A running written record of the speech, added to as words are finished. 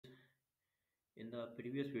In the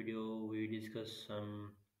previous video, we discussed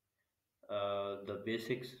some the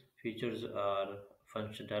basics, features, or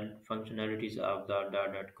functionalities of the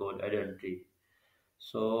 .NET Core identity.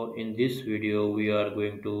 So, in this video, we are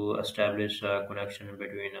going to establish a connection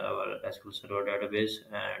between our SQL Server database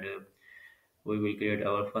and we will create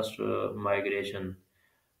our first migration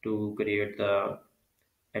to create the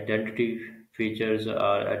identity features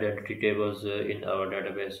or identity tables in our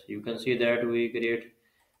database. You can see that we create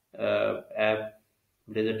app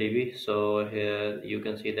Blazor DB. So here you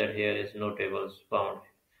can see that here is no tables found.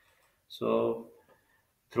 So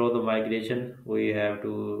through the migration, we have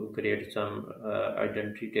to create some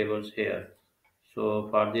identity tables here. So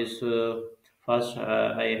for this, first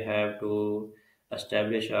I have to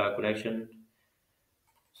establish a connection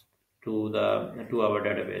to our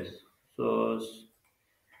database. So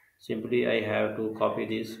simply I have to copy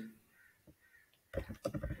this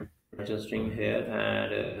string here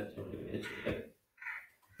and simply paste it.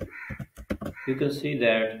 You can see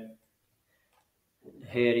that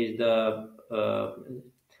here is the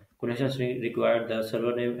connection string required the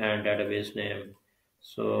server name and database name.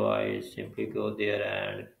 So I simply go there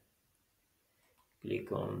and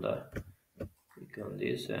click on the click on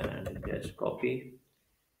this and just copy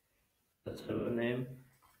the server name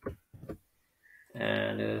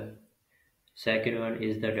and second one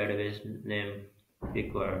is the database name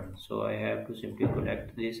required. So I have to simply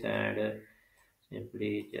connect this and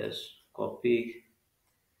simply just copy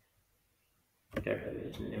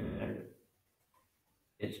database name and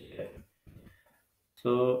paste it.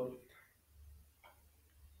 So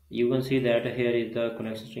you can see that here is the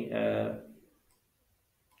connection string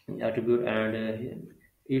attribute and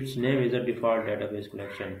its name is a default database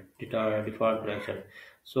connection default connection.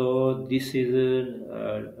 So this is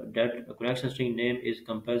that connection string name is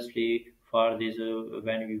compulsory for this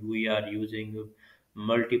when we are using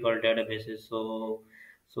multiple databases. So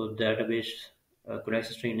database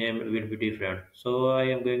connection string name will be different. So I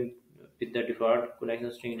am going with the default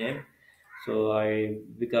connection string name. So I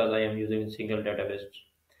because I am using single database.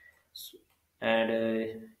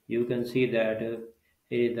 And you can see that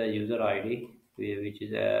here is the user ID which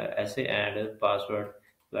is SA and password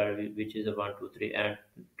which is a 123 and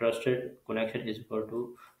trusted connection is equal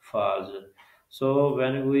to false. So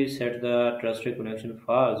when we set the trusted connection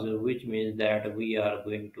false, which means that we are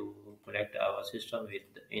going to connect our system with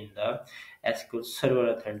in the SQL Server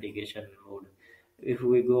authentication mode. If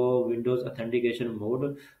we go Windows authentication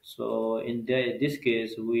mode, so in this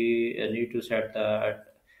case we need to set the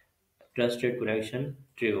trusted connection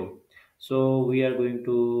true. So we are going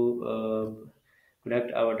to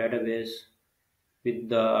connect our database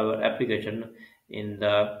with our application in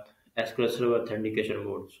the SQL Server authentication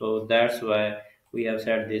mode. So that's why we have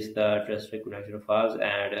set this the trusted connection false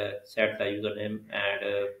and set the username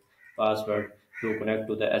and password to connect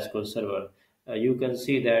to the SQL Server. You can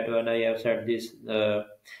see that when I have set this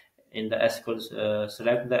in the SQL,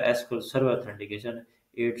 select the SQL Server authentication,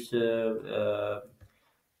 it's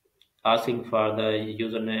asking for the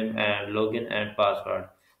username and login and password.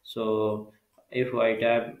 So if I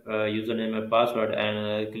tap username and password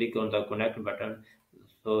and click on the connect button,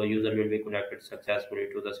 so user will be connected successfully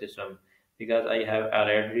to the system because I have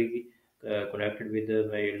already connected with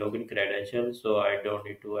my login credential, so I don't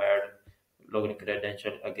need to add login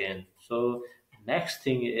credential again. So next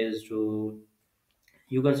thing is to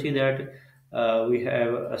you can see that we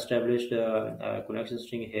have established a connection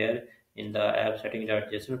string here in the app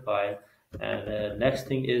setting.json file, and next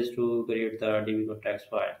thing is to create the dbcontext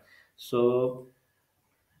file. So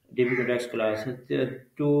dbcontext class, there are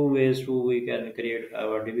two ways to we can create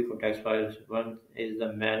our dbcontext files. One is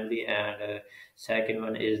the manually and second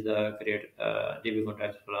one is the create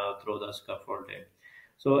dbcontext file through the scaffolding.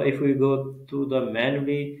 So if we go to the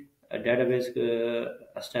manually database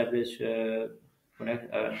establish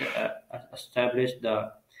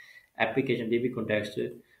the application DB context.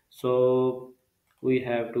 So we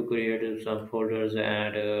have to create some folders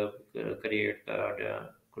and create the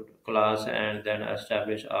class and then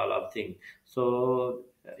establish all of things. So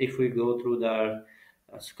if we go through the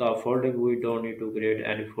scaffolding, we don't need to create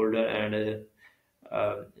any folder and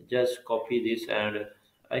just copy this and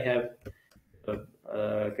I have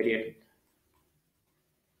created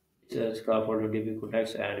scaffold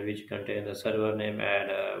DbContext and which contain the server name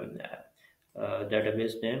and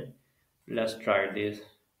database name. Let's try this.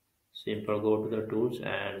 Simple go to the tools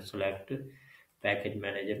and select package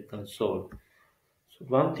manager console. So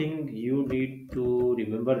one thing you need to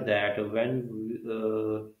remember that when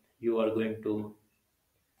you are going to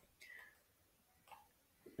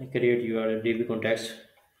create your DB context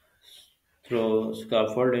through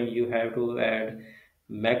scaffolding, you have to add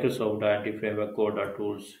Microsoft.framework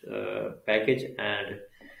core.tools package, and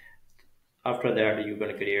after that you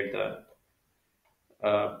can create the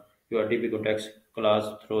your DbContext class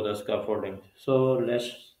through the scaffolding. So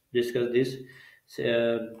let's discuss this.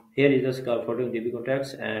 Here is the scaffolding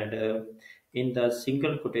DbContext, and in the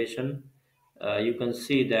single quotation, you can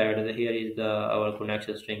see that here is the our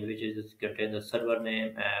connection string, which is contain the server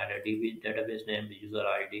name and a DB database name, the user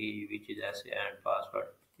ID, which is SA, and password,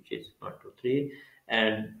 which is 123.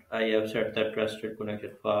 And I have set the trusted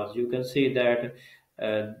connection false. You can see that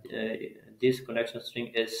this connection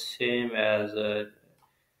string is same as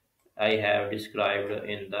I have described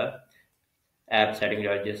in the app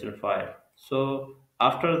setting.json file. So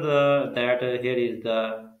after the that here is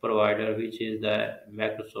the provider, which is the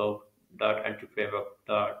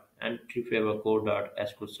Microsoft.entryframework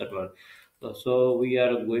code.sql server. So we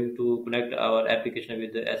are going to connect our application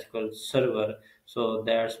with the SQL server. So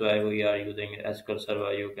that's why we are using SQL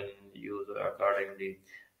server. You can use accordingly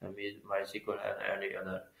MySQL and any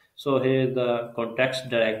other. So here is the context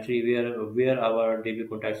directory where our DB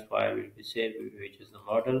context file will be saved, which is the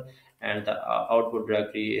model, and the output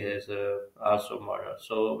directory is also model.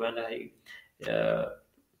 So when I uh,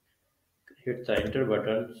 hit the enter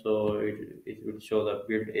button, so it will show the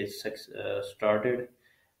build is started,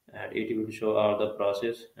 and it will show all the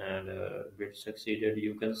process and build succeeded.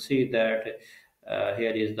 You can see that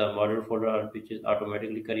here is the model folder which is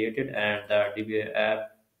automatically created, and the DB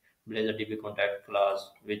app Blazor DB contact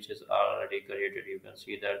class which is already created. You can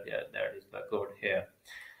see that that is the code here.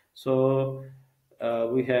 So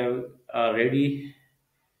we have already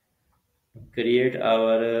create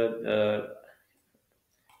our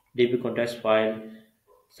DB context file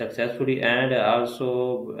successfully, and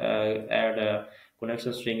also add a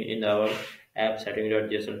connection string in our app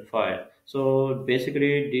setting.json file. So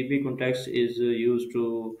basically DB context is used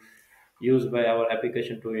by our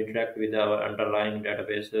application to interact with our underlying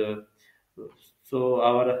database. So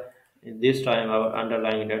our in this time our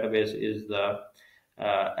underlying database is the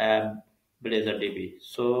app Blazor DB.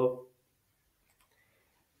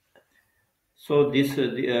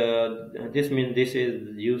 This means this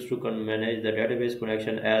is used to manage the database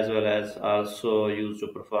connection as well as also used to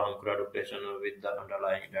perform CRUD operation with the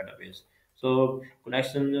underlying database. So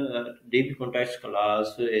connection DB context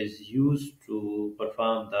class is used to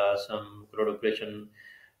perform the some CRUD operation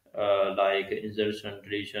like insertion,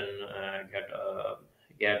 deletion,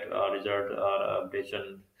 get a result or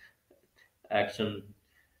updation action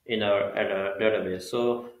in our database.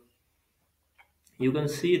 So you can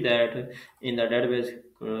see that in the database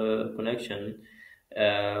connection,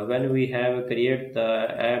 when we have create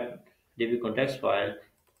the app db context file,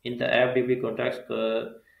 in the app db context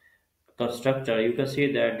constructor, you can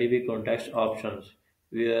see that db context options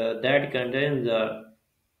that contains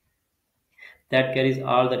that carries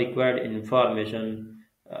all the required information,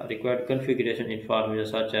 required configuration information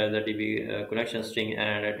such as the db connection string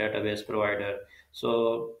and a database provider.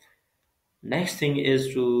 So next thing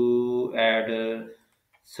is to add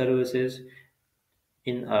services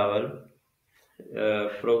in our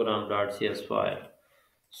program.cs file.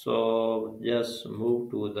 So just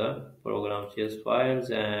move to the program.cs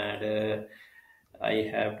files, and I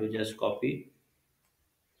have to just copy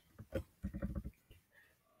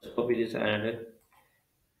this, and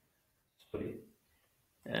sorry,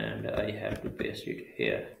 and I have to paste it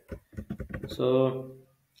here. So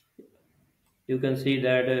you can see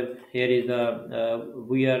that here is the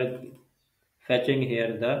we are fetching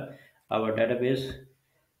here the our database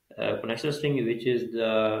connection string, which is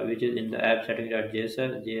in the app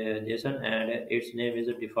setting.json, and its name is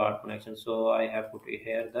a default connection. So I have put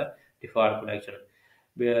here the default connection.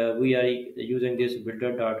 We are using this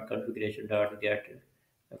builder.configuration.get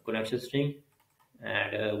connection string,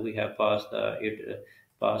 and we have passed the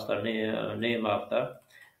name of the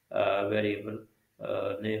variable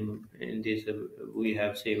name. In this we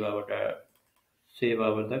have save our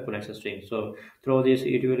the connection string. So through this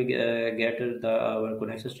it will get the our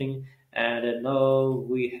connection string, and now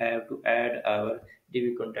we have to add our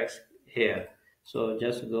db context here. So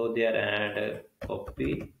just go there and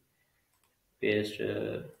copy paste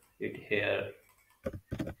it here,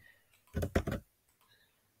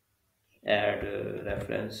 add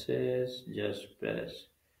references, just press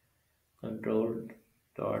control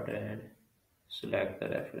dot and select the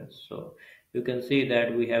reference. So you can see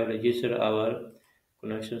that we have registered our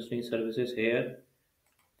connection string services here,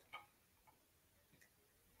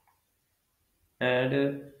 and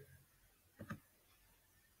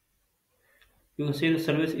you can see the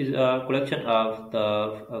service is a collection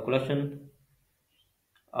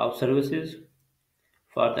of services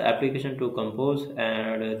for the application to compose,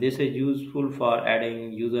 and this is useful for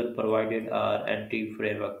adding user provided or anti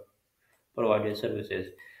framework provided services.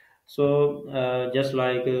 So just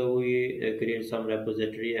like we create some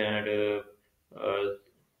repository and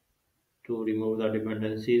to remove the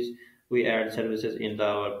dependencies, we add services in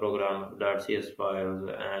our program.cs files,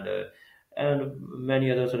 and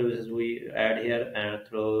many other services we add here and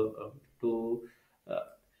throw to uh,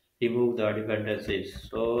 remove the dependencies.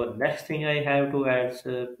 So next thing I have to add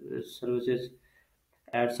services,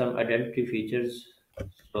 add some identity features.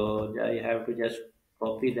 So I have to just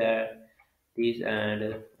copy that these,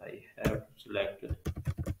 and I have to select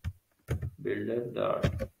builder dot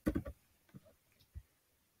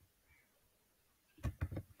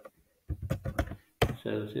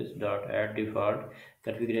services dot add default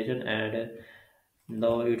configuration, and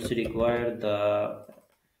now it's required the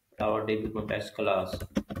our DbContext class.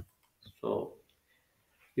 So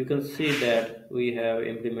you can see that we have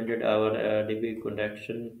implemented our DB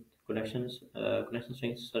connection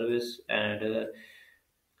string service and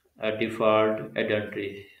a default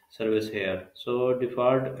identity service here. So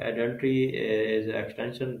default identity is an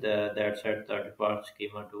extension that sets the default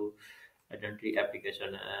schema to identity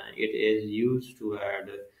application. It is used to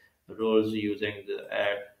add roles using the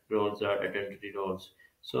add roles or identity roles.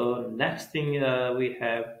 So next thing we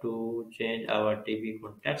have to change our DB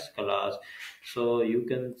context class. So you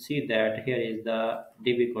can see that here is the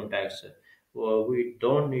DB context. Well, we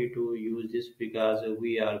don't need to use this because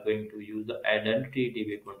we are going to use the identity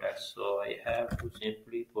DB context. So I have to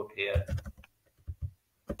simply put here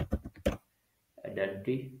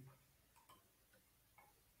identity.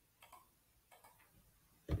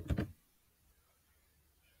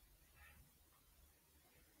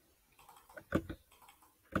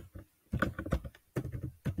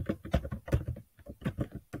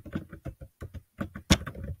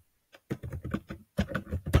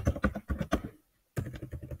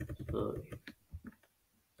 So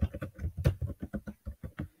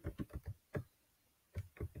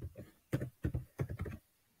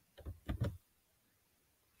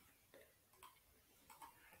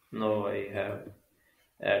now I have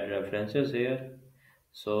add references here.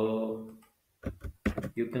 So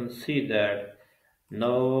you can see that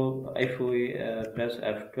now if we press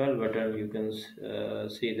F12 button, you can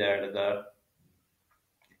see that the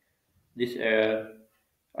this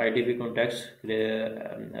IDP context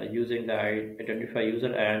using the identify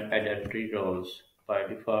user and identity roles by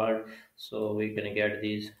default. So we can get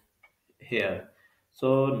these here.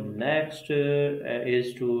 So next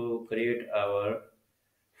is to create our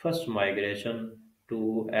first migration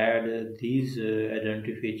to add these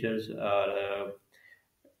identity features, or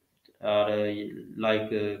like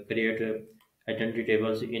create identity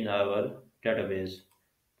tables in our database.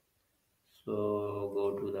 So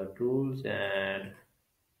go to the tools and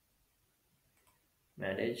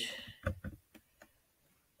manage.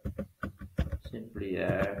 Simply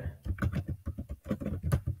add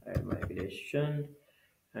migration,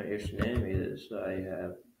 and its name is I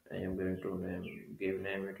am going to name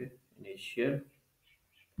it initial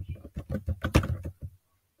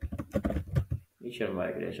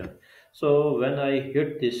migration. So when I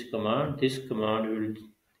hit this command will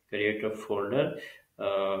create a folder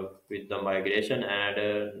with the migration,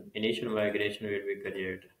 and initial migration will be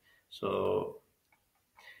created. So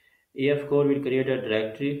EF core will create a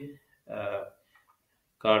directory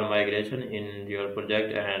called migration in your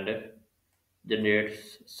project and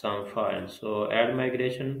generates some files. So add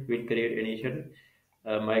migration will create initial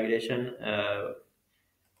migration,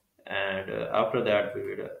 and after that we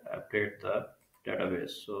will update the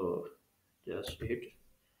database. So just hit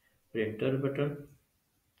enter button.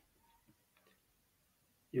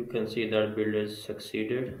 You can see that build is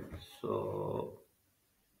succeeded. So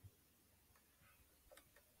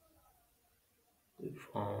we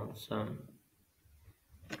found some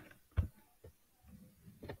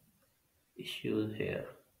issues here.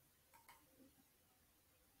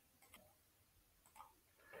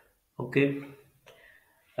 Okay,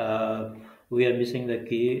 uh, we are missing the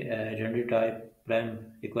key. Identity type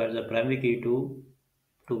prime requires a primary key to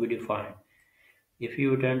be defined. If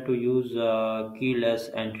you tend to use keyless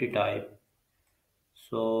entry type,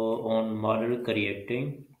 so on model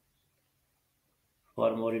creating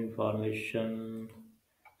for more information.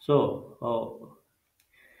 So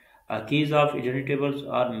keys of identity tables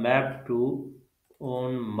are mapped to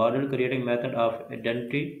on model creating method of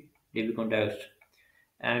identity DB context.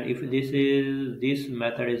 And if this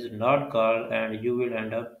method is not called, and you will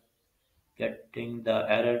end up getting the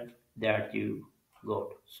error that you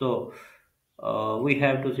got. So we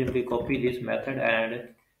have to simply copy this method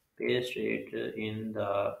and paste it in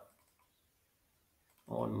the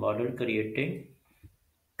on model creating.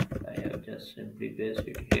 I have just simply paste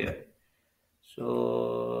it here.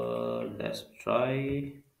 So let's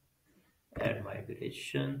try add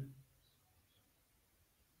migration.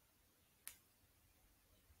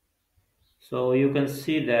 So you can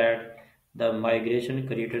see that the migration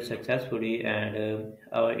created successfully and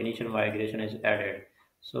our initial migration is added.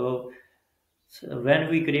 So, when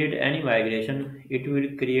we create any migration, it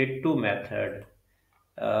will create two methods,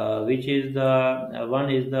 which is the one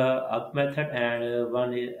is the up method and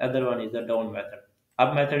other one is the down method.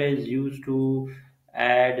 Up method is used to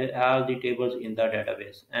add all the tables in the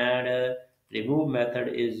database, and remove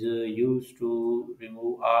method is used to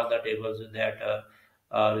remove all the tables that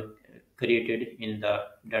are created in the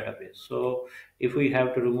database. So if we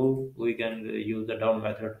have to remove, we can use the down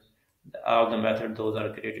method. All the methods those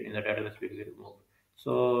are created in the database will be removed.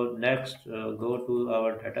 So next, go to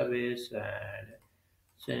our database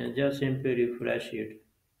and just simply refresh it.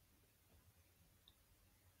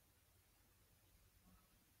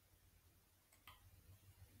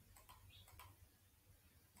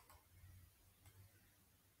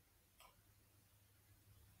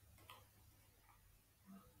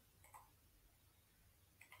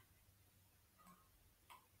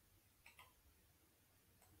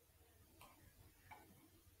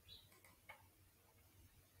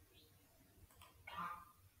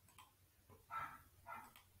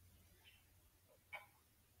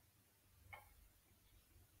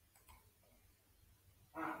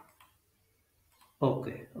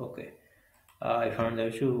 Okay, okay. I found the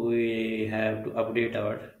issue. We have to update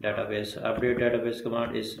our database. Update database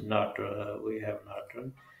command is not we have not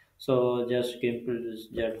run. So just simply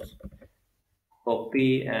just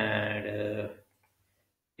copy and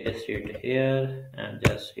paste it here and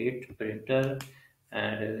just hit printer,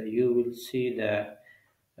 and you will see that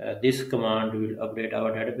this command will update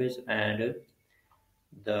our database, and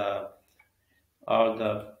the all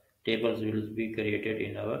the tables will be created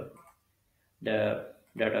in our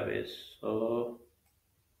database. So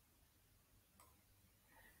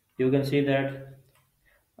you can see that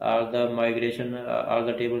all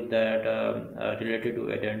the tables that related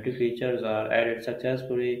to identity features are added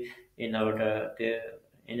successfully in our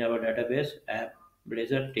in our database app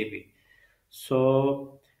Blazor DB.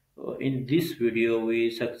 So in this video,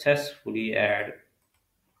 we successfully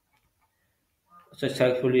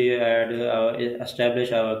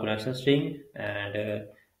establish our connection string, and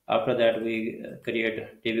after that we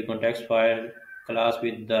create DbContext file class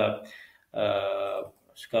with the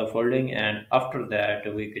scaffolding, and after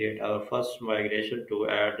that we create our first migration to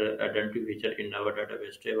add identity feature in our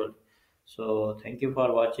database table. So thank you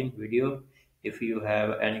for watching video. If you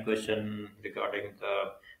have any question regarding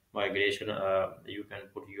the migration, you can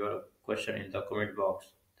put your question in the comment box.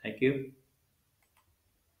 Thank you.